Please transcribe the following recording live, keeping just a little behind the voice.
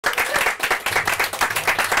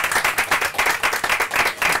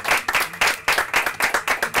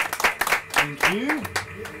you.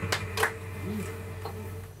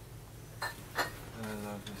 I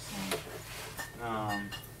love this song.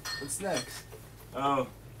 What's next? Oh,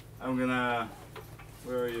 I'm gonna.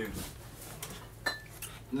 Where are you?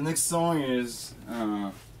 The next song is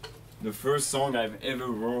the first song I've ever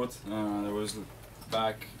wrote. That was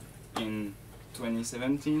back in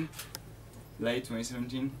 2017, late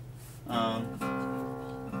 2017.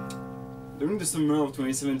 During the summer of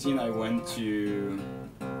 2017, I went to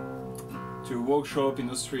a workshop in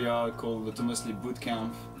Austria called the Thomas Lee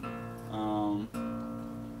Bootcamp.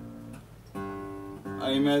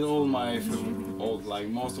 I met all my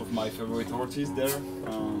most of my favorite artists there.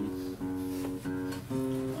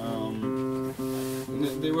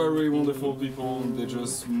 They were really wonderful people. They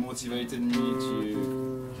just motivated me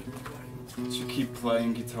to keep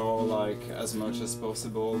playing guitar like as much as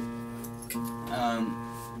possible.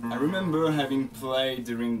 I remember having played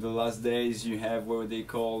during the last days you have what they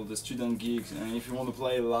call the student gigs, and if you want to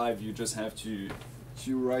play live you just have to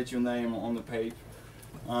write your name on the paper.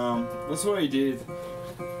 That's what I did.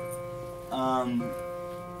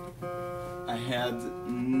 I had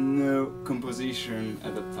no composition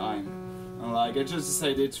at the time. And I just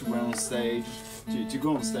decided to go on stage,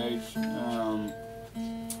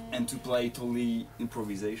 and to play totally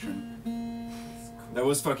improvisation. That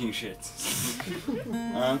was fucking shit.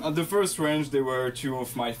 At the first range, there were two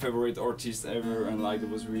of my favorite artists ever, and it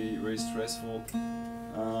was really stressful.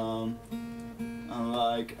 And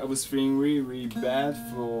I was feeling really bad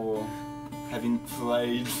for having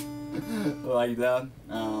played like that.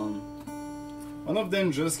 One of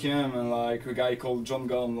them just came, and a guy called John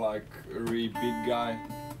Gunn, a really big guy,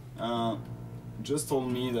 just told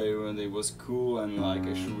me that it was cool and I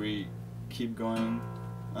should really keep going.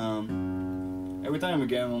 Every time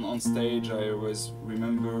again on stage, I always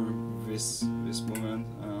remember this moment.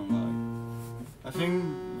 I think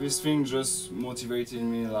this thing just motivated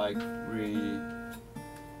me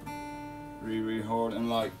really hard,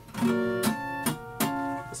 and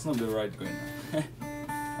it's not the right going.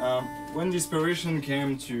 When the inspiration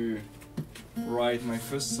came to write my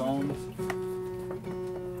first song,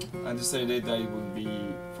 I decided that it would be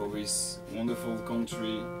for this wonderful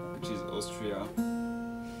country, which is Austria.